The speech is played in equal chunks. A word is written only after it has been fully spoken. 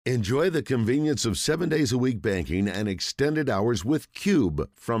Enjoy the convenience of 7 days a week banking and extended hours with Cube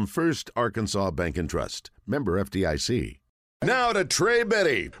from First Arkansas Bank and Trust. Member FDIC. Now to Trey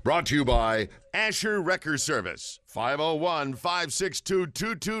Biddy, brought to you by Asher Wrecker Service,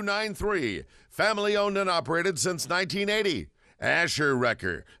 501-562-2293. Family owned and operated since 1980. Asher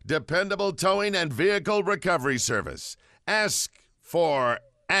Wrecker, dependable towing and vehicle recovery service. Ask for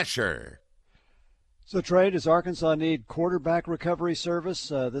Asher. So, Trey, does Arkansas need quarterback recovery service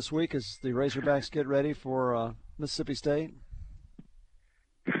this week as the Razorbacks get ready for Mississippi State?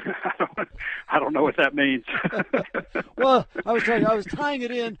 I don't know what that means. Well, I was tying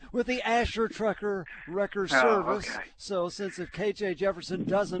it in with the Asher Trucker Wrecker Service. Okay. So, since if KJ Jefferson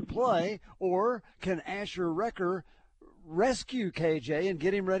doesn't play, or can Asher Wrecker rescue KJ and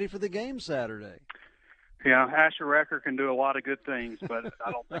get him ready for the game Saturday? Yeah, Asher Wrecker can do a lot of good things, but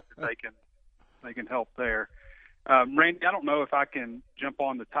I don't think that they can help there. Randy, I don't know if I can jump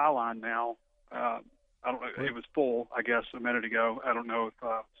on the tie line now. I don't know. It was full, I guess, a minute ago. I don't know if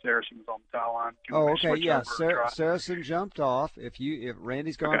Saracen was on the tie line. Oh, okay, yeah. Saracen jumped off. If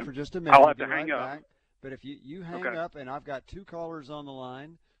Randy's gone for just a minute, I'll have to hang up. Back. But if you hang up, and I've got two callers on the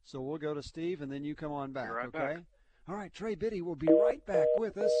line, so we'll go to Steve, and then you come on back. Back. All right, Trey Biddy will be right back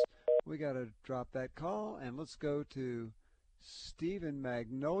with us. We got to drop that call, and let's go to Steve in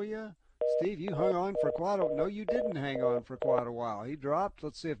Magnolia. Steve, you hung on for quite a while. No, you didn't hang on for quite a while. He dropped.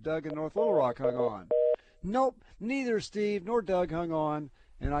 Let's see if Doug in North Little Rock hung on. Nope, neither Steve nor Doug hung on,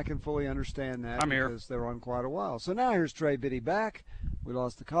 and I can fully understand that because they were on quite a while. So now here's Trey Biddy back. We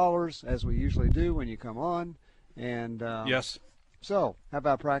lost the callers, as we usually do when you come on. And yes. So, how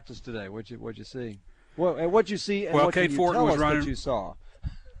about practice today? What'd you see? What'd you see, and what Cade can you Fortin tell was us running. what you saw?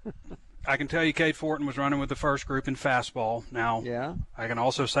 I can tell you Cade Fortin was running with the first group in fastball. Now, yeah. I can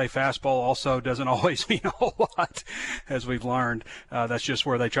also say fastball also doesn't always mean a whole lot, as we've learned. That's just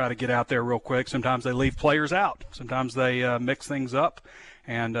where they try to get out there real quick. Sometimes they leave players out. Sometimes they mix things up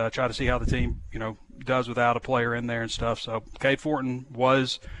and try to see how the team, does without a player in there and stuff. So Cade Fortin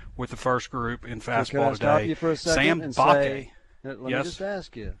was with the first group in fastball today. Can I stop you for a second Sam and Bakke. Let me just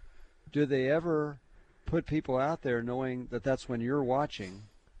ask you, do they ever put people out there knowing that that's when you're watching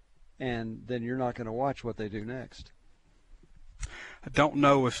and then you're not going to watch what they do next? I don't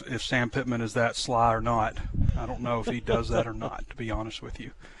know if Sam Pittman is that sly or not. I don't know if he does that or not, to be honest with you.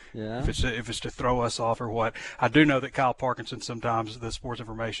 Yeah. If it's to throw us off or what. I do know that Kyle Parkinson, sometimes the sports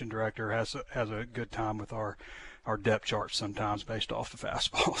information director, has a good time with our depth charts sometimes based off the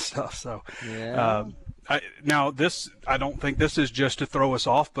fastball stuff. So yeah. I don't think this is just to throw us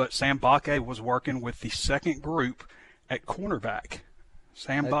off, but Sam Bakke was working with the second group at cornerback.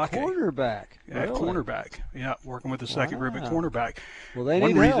 Sam Bakke. Cornerback. At really? cornerback. Yeah, working with the second group at cornerback. Well, they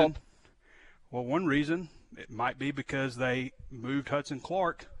need help. Well, one reason it might be because they moved Hudson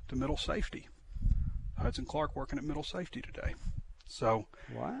Clark to middle safety. Hudson Clark working at middle safety today. So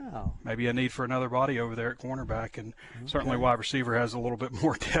wow, maybe a need for another body over there at cornerback, and certainly wide receiver has a little bit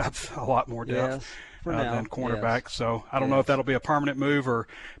more depth, a lot more depth than cornerback. Yes. So I don't know if that'll be a permanent move or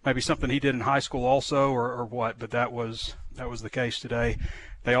maybe something he did in high school also or what, but that was the case today.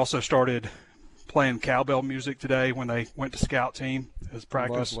 They also started playing cowbell music today when they went to scout team as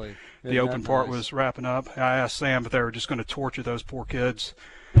practice. Lovely. The open part was wrapping up. I asked Sam if they were just going to torture those poor kids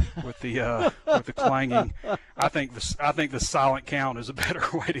with the clanging. I think the silent count is a better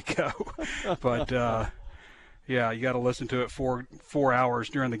way to go. But yeah, you got to listen to it 4 hours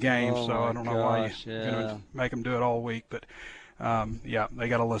during the game. So I don't know why you're going to make them do it all week, but yeah, they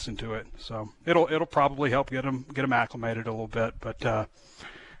got to listen to it. So it'll probably help get them acclimated a little bit. But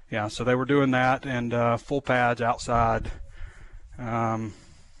yeah, so they were doing that and full pads outside. I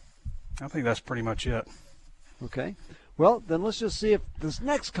think that's pretty much it. Okay. Well, then let's just see if this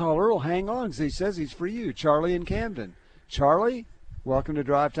next caller will hang on because he says he's for you, Charlie in Camden. Charlie, welcome to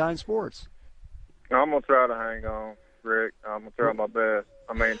Drive Time Sports. I'm gonna try to hang on, Rick. I'm gonna try my best.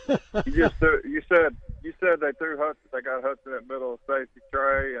 I mean, you said they threw Hudson. They got Hudson at middle of safety,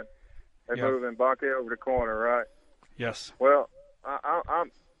 Trey, and they moving Bakke over the corner, right? Yes. Well,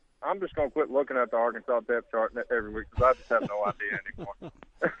 I'm just gonna quit looking at the Arkansas depth chart every week because I just have no idea anymore.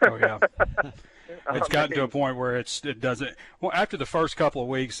 Oh yeah. It's gotten to a point where it doesn't. Well, after the first couple of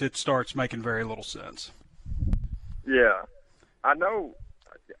weeks, it starts making very little sense. Yeah, I know.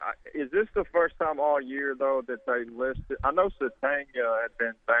 Is this the first time all year though that they listed? I know Satanga had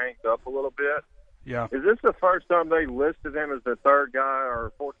been banged up a little bit. Yeah. Is this the first time they listed him as the third guy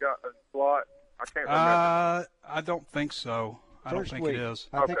or fourth guy in the slot? I can't remember. I don't think so. I don't think it is.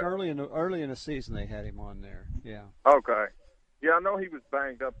 I think early in the season they had him on there. Yeah. Okay. Yeah, I know he was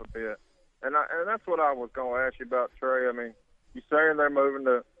banged up a bit. And that's what I was going to ask you about, Trey. I mean, You're saying they're moving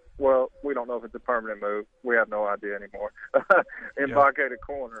to, well, we don't know if it's a permanent move. We have no idea anymore. In Bakke to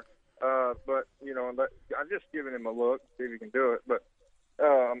corner. But, you know, I'm just giving him a look, see if he can do it. But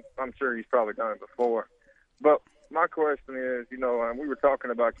I'm sure he's probably done it before. But my question is, you know, we were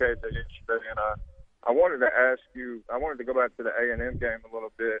talking about KJ yesterday, and I wanted to ask you, I wanted to go back to the A&M game a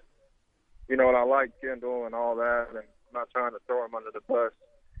little bit. You know, and I like Kendall and all that, and I'm not trying to throw him under the bus.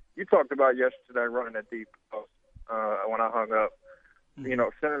 You talked about yesterday running a deep post when I hung up, you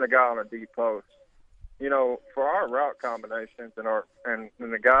know, sending a guy on a deep post. You know, for our route combinations and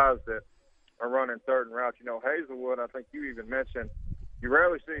the guys that are running third and routes, you know, Hazelwood, I think you even mentioned, you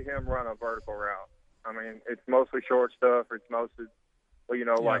rarely see him run a vertical route. I mean, it's mostly short stuff. It's mostly, well, you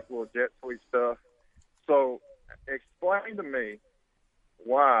know, like little jet sweep stuff. So explain to me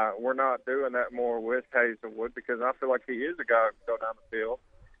why we're not doing that more with Hazelwood, because I feel like he is a guy who can go down the field.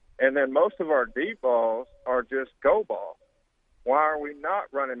 And then most of our deep balls are just go balls. Why are we not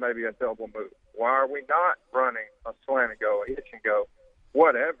running maybe a double move? Why are we not running a slant and go, a hitch and go,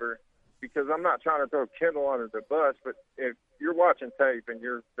 whatever? Because I'm not trying to throw Kendall under the bus, but if you're watching tape and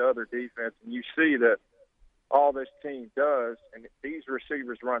you're the other defense and you see that all this team does and these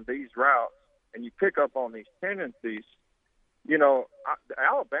receivers run these routes and you pick up on these tendencies, you know,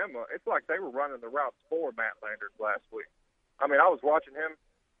 Alabama, it's like they were running the routes for Matt Landers last week. I mean, I was watching him.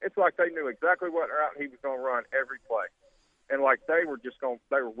 It's like they knew exactly what route he was going to run every play. And like they were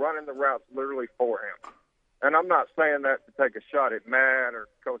running the routes literally for him. And I'm not saying that to take a shot at Matt or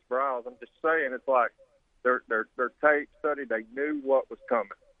Coach Briles. I'm just saying it's like their tape study, they knew what was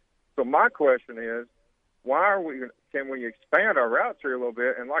coming. So my question is, can we expand our route tree a little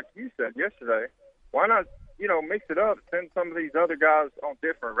bit? And like you said yesterday, why not, you know, mix it up, send some of these other guys on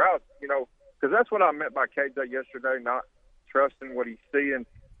different routes, you know, because that's what I meant by KJ yesterday, not trusting what he's seeing.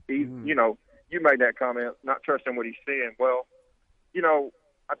 You know, you made that comment, not trusting what he's seeing. Well, you know,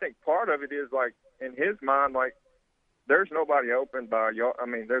 I think part of it is like in his mind, like there's nobody open by y'all. I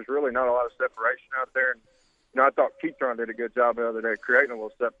mean, there's really not a lot of separation out there. And, you know, I thought Keytron did a good job the other day creating a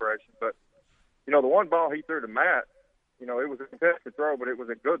little separation. But, you know, the one ball he threw to Matt, you know, it was a contested throw, but it was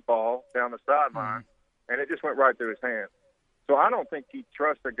a good ball down the sideline, and it just went right through his hands. So I don't think he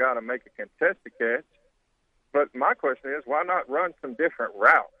trusts a guy to make a contested catch. But my question is, why not run some different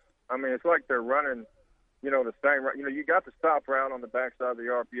routes? I mean, it's like they're running, you know, the same route. You know, you got the stop route on the backside of the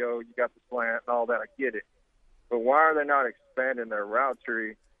RPO, you got the slant and all that. I get it. But why are they not expanding their route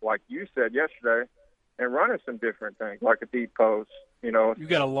tree, like you said yesterday, and running some different things, like a deep post? You know, you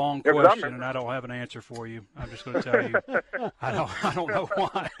got a long question, and I don't have an answer for you. I'm just going to tell you, I don't know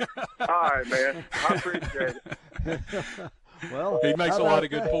why. All right, man, I appreciate it. Well, he makes a lot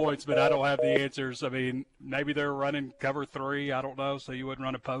of good points, but I don't have the answers. I mean, maybe they're running cover 3. I don't know, so you wouldn't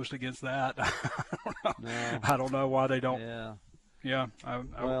run a post against that. I don't know. No. I don't know why they don't. Yeah.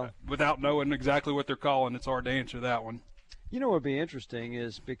 Without knowing exactly what they're calling, it's hard to answer that one. You know what would be interesting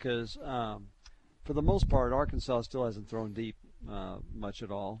is because for the most part, Arkansas still hasn't thrown deep much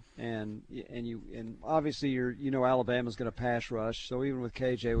at all, and obviously you know Alabama's going to pass rush. So even with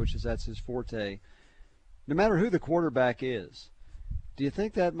KJ, that's his forte. No matter who the quarterback is, do you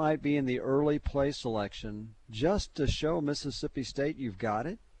think that might be in the early play selection just to show Mississippi State you've got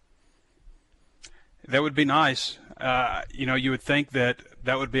it? That would be nice. You know, you would think that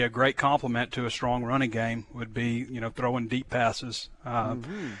would be a great compliment to a strong running game, would be, you know, throwing deep passes.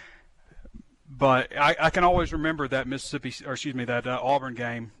 But I can always remember that Auburn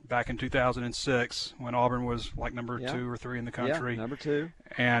game back in 2006 when Auburn was like number 2 or 3 in the country. Yeah, number 2.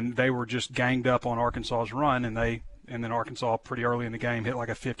 And they were just ganged up on Arkansas's run, and then Arkansas pretty early in the game hit like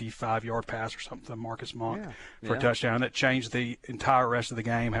a 55-yard pass or something to Marcus Monk for a touchdown. That changed the entire rest of the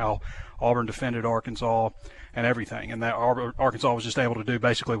game, how Auburn defended Arkansas and everything. And that Arkansas was just able to do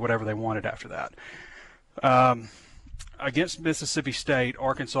basically whatever they wanted after that. Against Mississippi State,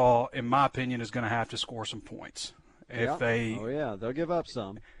 Arkansas, in my opinion, is going to have to score some points. They'll give up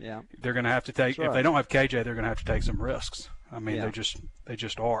some. Yeah, they're going to have to take. If they don't have KJ, they're going to have to take some risks. I mean, they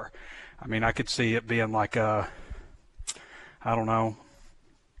just are. I mean, I could see it being like a, I don't know,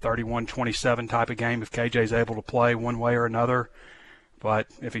 31-27 type of game if KJ's able to play one way or another. But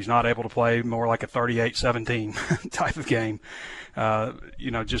if he's not able to play, more like a 38-17 type of game. You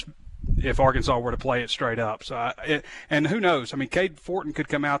know, just if Arkansas were to play it straight up. So, and who knows? I mean, Cade Fortin could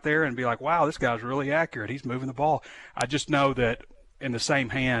come out there and be like, wow, this guy's really accurate. He's moving the ball. I just know that in the same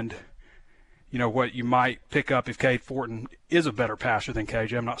hand, you know, what you might pick up if Cade Fortin is a better passer than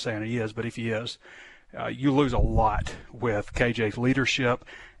KJ. I'm not saying he is, but if he is, you lose a lot with KJ's leadership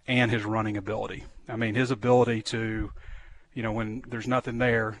and his running ability. I mean, his ability to when there's nothing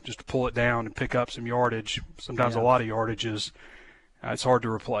there, just to pull it down and pick up some yardage. Sometimes a lot of yardage is it's hard to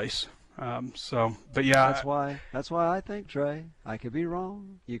replace. But yeah, that's why I think, Trey, I could be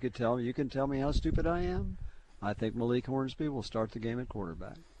wrong. You can tell me how stupid I am. I think Malik Hornsby will start the game at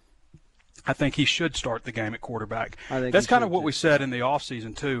quarterback. I think he should start the game at quarterback. That's kind of what we said in the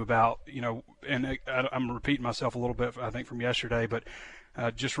offseason too about, and I'm repeating myself a little bit, I think, from yesterday, but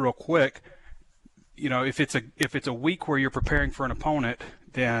just real quick, if it's a week where you're preparing for an opponent,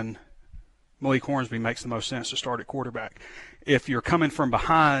 then Malik Hornsby makes the most sense to start at quarterback. If you're coming from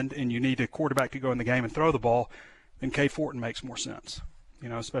behind and you need a quarterback to go in the game and throw the ball, then Cade Fortin makes more sense,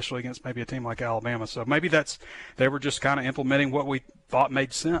 especially against maybe a team like Alabama. So maybe they were just kind of implementing what we thought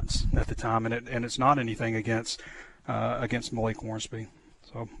made sense at the time, and it's not anything against Malik Hornsby.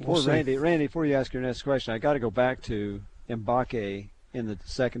 So we'll see. Randy, before you ask your next question, I got to go back to Mbake in the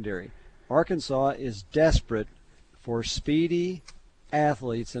secondary. Arkansas is desperate for speedy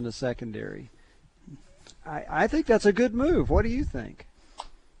athletes in the secondary. I think that's a good move. What do you think?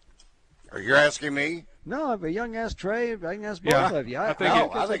 Are you asking me? No, but young ass Trey, I can ask both of you. I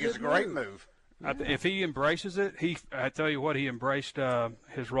think it's a great move. If he embraces it, I tell you what, he embraced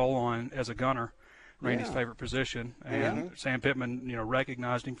his role as a gunner, Randy's favorite position, and Sam Pittman,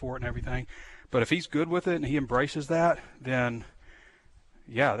 recognized him for it and everything. But if he's good with it and he embraces that, then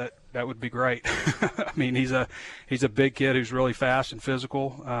that would be great. I mean, he's a big kid who's really fast and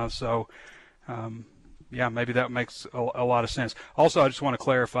physical. Maybe that makes a lot of sense. Also, I just want to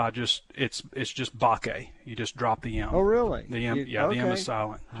clarify, it's just Bake. You just drop the M. Oh, really? The M, the M is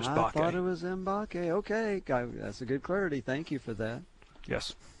silent. Just Bake. I thought it was Mbake. Okay, that's a good clarity. Thank you for that.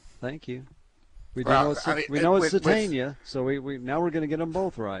 Yes. Thank you. We know it's Satania, so we now we're going to get them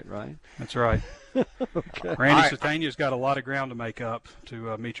both right? That's right. Okay. Randy Satania's got a lot of ground to make up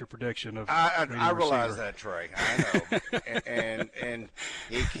to meet your prediction of. I realize that, Trey. I know, and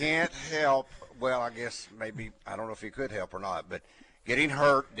he can't help. Well, I guess maybe I don't know if he could help or not, but getting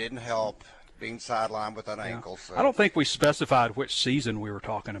hurt didn't help. Being sidelined with an ankle. So. I don't think we specified which season we were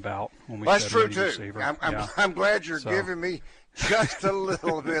talking about when we That's said true ready too. receiver. I'm glad you're giving me just a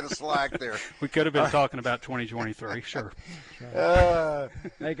little bit of slack there. We could have been talking about 2023, sure.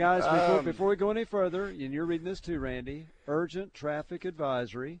 Hey guys, before we go any further, and you're reading this too, Randy. Urgent traffic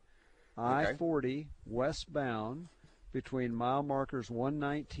advisory, I-40 westbound between mile markers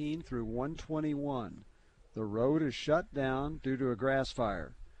 119 through 121. The road is shut down due to a grass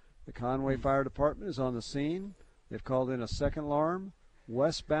fire. The Conway Fire Department is on the scene. They've called in a second alarm.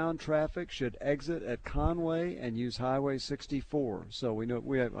 Westbound traffic should exit at Conway and use Highway 64. So we know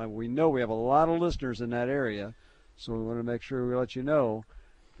we have a lot of listeners in that area. So we want to make sure we let you know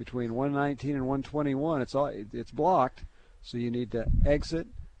between 119 and 121 it's blocked. So you need to exit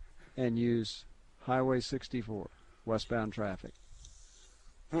and use Highway 64 westbound traffic.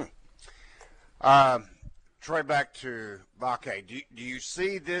 Trey, back to Bake. Do you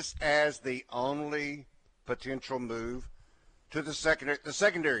see this as the only potential move to the secondary? The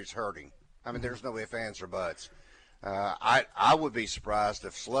secondary's hurting. I mean, there's no ifs, ands, or buts. I would be surprised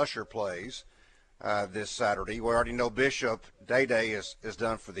if Slusher plays this Saturday. We already know Bishop Day is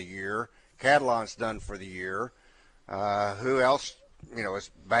done for the year. Catalan's done for the year. Who else, is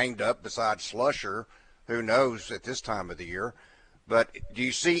banged up besides Slusher? Who knows at this time of the year? But do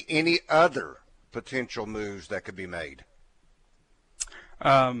you see any other potential moves that could be made?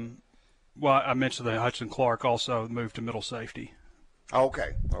 Well, I mentioned that Hudson Clark also moved to middle safety. Okay.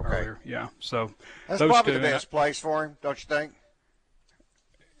 Earlier. Yeah. So that's those probably two, the best place for him, don't you think?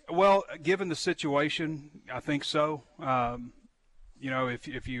 Well, given the situation, I think so.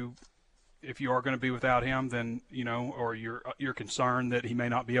 If you are going to be without him, then or you're concerned that he may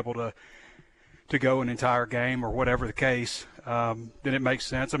not be able to go an entire game or whatever the case, then it makes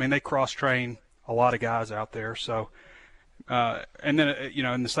sense. I mean, they cross-train a lot of guys out there. So, and then,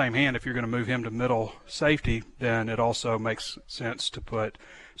 in the same hand, if you're going to move him to middle safety, then it also makes sense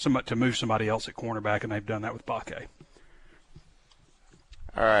to move somebody else at cornerback, and they've done that with Bake.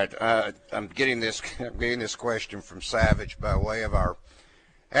 All right. I'm getting this question from Savage by way of our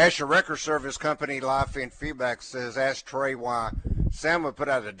Asher Record Service Company live fan feedback. Says, ask Trey why Sam would put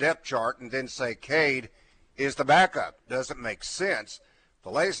out a depth chart and then say Cade is the backup. Doesn't make sense. The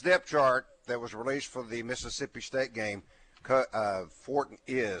latest depth chart that was released for the Mississippi State game, Fortin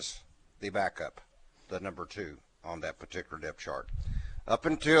is the backup, the number 2 on that particular depth chart. Up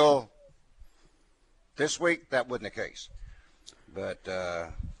until this week, that wasn't the case, but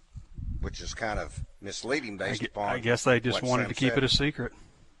which is kind of misleading based upon. I guess they just wanted to keep it a secret.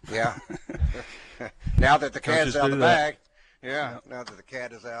 Yeah. Now that the cat's out of the bag. Yeah, now that the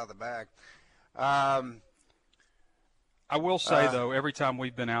cat is out of the bag. I will say, though, every time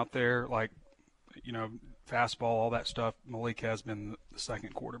we've been out there, like, fastball, all that stuff, Malik has been the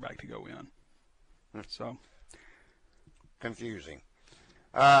second quarterback to go in. So confusing.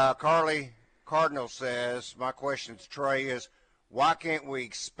 Carly Cardinal says, my question to Trey is, why can't we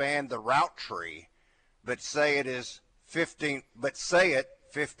expand the route tree, but say it 15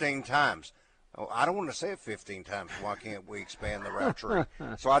 times? Oh, I don't want to say it 15 times. Why can't we expand the route tree?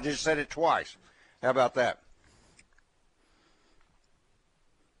 So I just said it twice. How about that?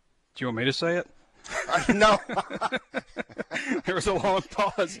 Do you want me to say it? No. There was a long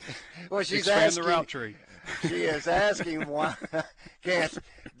pause. Well, she's expand asking the route tree. She is asking why can't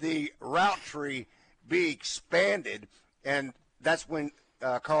the route tree be expanded, and that's when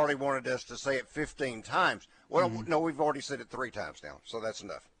Carly wanted us to say it 15 times. Well, no, we've already said it 3 times now, so that's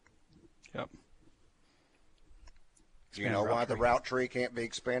enough. Yep. Do you know why the route tree can't be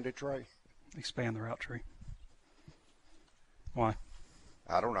expanded, Trey? Expand the route tree. Why?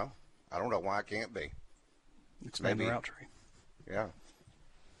 I don't know. I don't know why it can't be. Expand the route tree. Yeah.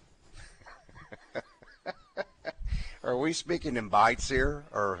 Are we speaking in bytes here,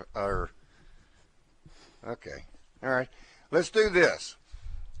 or? Okay. All right. Let's do this.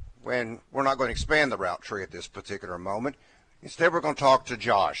 When we're not going to expand the route tree at this particular moment. Instead, we're going to talk to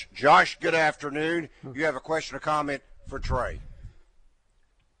Josh. Josh, good afternoon. You have a question or comment for Trey?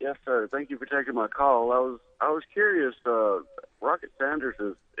 Yes, sir. Thank you for taking my call. I was curious. Rocket Sanders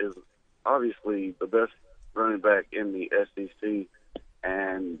is obviously the best running back in the SEC,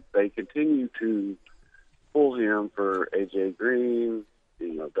 and they continue to pull him for A.J. Green,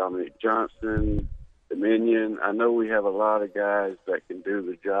 Dominic Johnson, Dominion. I know we have a lot of guys that can do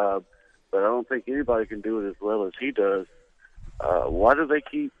the job, but I don't think anybody can do it as well as he does. Why do they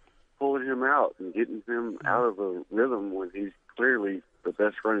keep pulling him out and getting him out of a rhythm when he's clearly the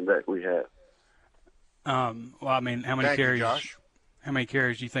best running back we have? Well, I mean, how many carries? Josh. How many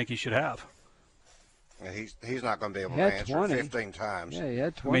carries do you think he should have? He's not going to be able to answer 20. 15 times. Yeah, he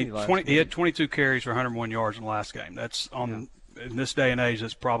had 20 last He had week. 22 carries for 101 yards in the last game. That's in this day and age.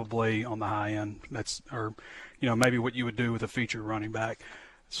 That's probably on the high end. Maybe what you would do with a featured running back.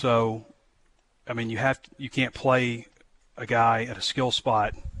 So, I mean, you can't play a guy at a skill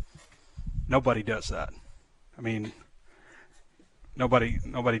spot. Nobody does that. I mean, nobody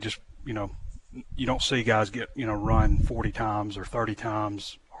just you don't see guys get run 40 times or 30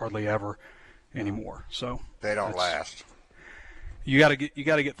 times hardly ever anymore. So they don't last. You got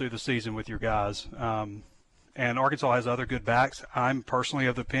to get through the season with your guys. And Arkansas has other good backs. I'm personally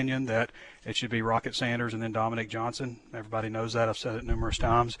of the opinion that it should be Rocket Sanders and then Dominic Johnson. Everybody knows that. I've said it numerous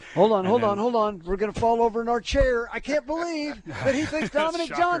times. Hold on. We're going to fall over in our chair. I can't believe that he thinks Dominic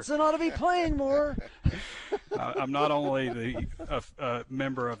Johnson ought to be playing more. I'm not only a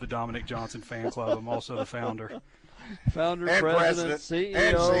member of the Dominic Johnson fan club, I'm also the founder. Founder, And president, CEO.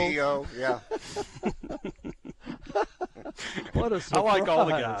 And CEO, yeah. What a surprise. I like all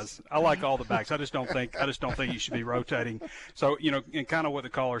the guys. I like all the backs. I just don't think you should be rotating. So, and kind of what the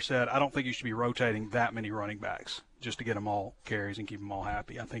caller said, I don't think you should be rotating that many running backs just to get them all carries and keep them all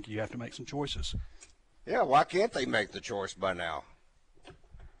happy. I think you have to make some choices. Yeah, why can't they make the choice by now?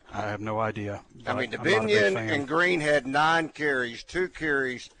 I have no idea. I mean, Dominion and Green had 9 carries, 2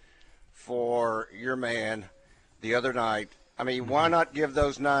 carries for your man the other night. I mean, why not give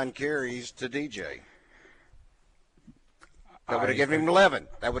those 9 carries to DJ? That would have given him 11.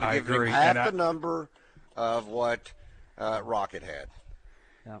 That would have given him half the number of what Rocket had.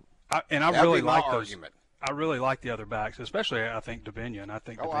 Yeah. I really like those. Argument. I really like the other backs, especially I think Dominion. I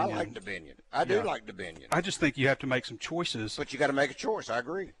like Dominion. I do like Dominion. I just think you have to make some choices. But you got to make a choice. I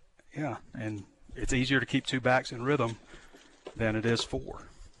agree. Yeah, and it's easier to keep 2 backs in rhythm than it is 4.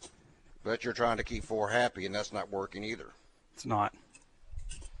 But you're trying to keep 4 happy, and that's not working either. It's not.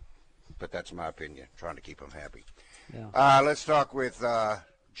 But that's my opinion, trying to keep them happy. Yeah. Let's talk with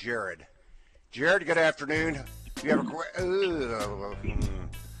Jared. Jared, good afternoon. You have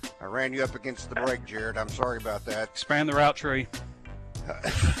I ran you up against the break, Jared. I'm sorry about that. Expand the route tree.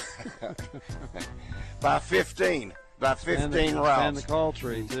 By 15. By 15 routes. Expand the call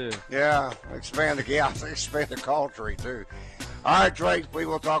tree, too. Yeah, expand the call tree, too. All right, Trey, we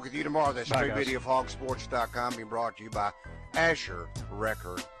will talk with you tomorrow. That's Trey Biddy of hogsports.com being brought to you by Asher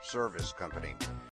Record Service Company.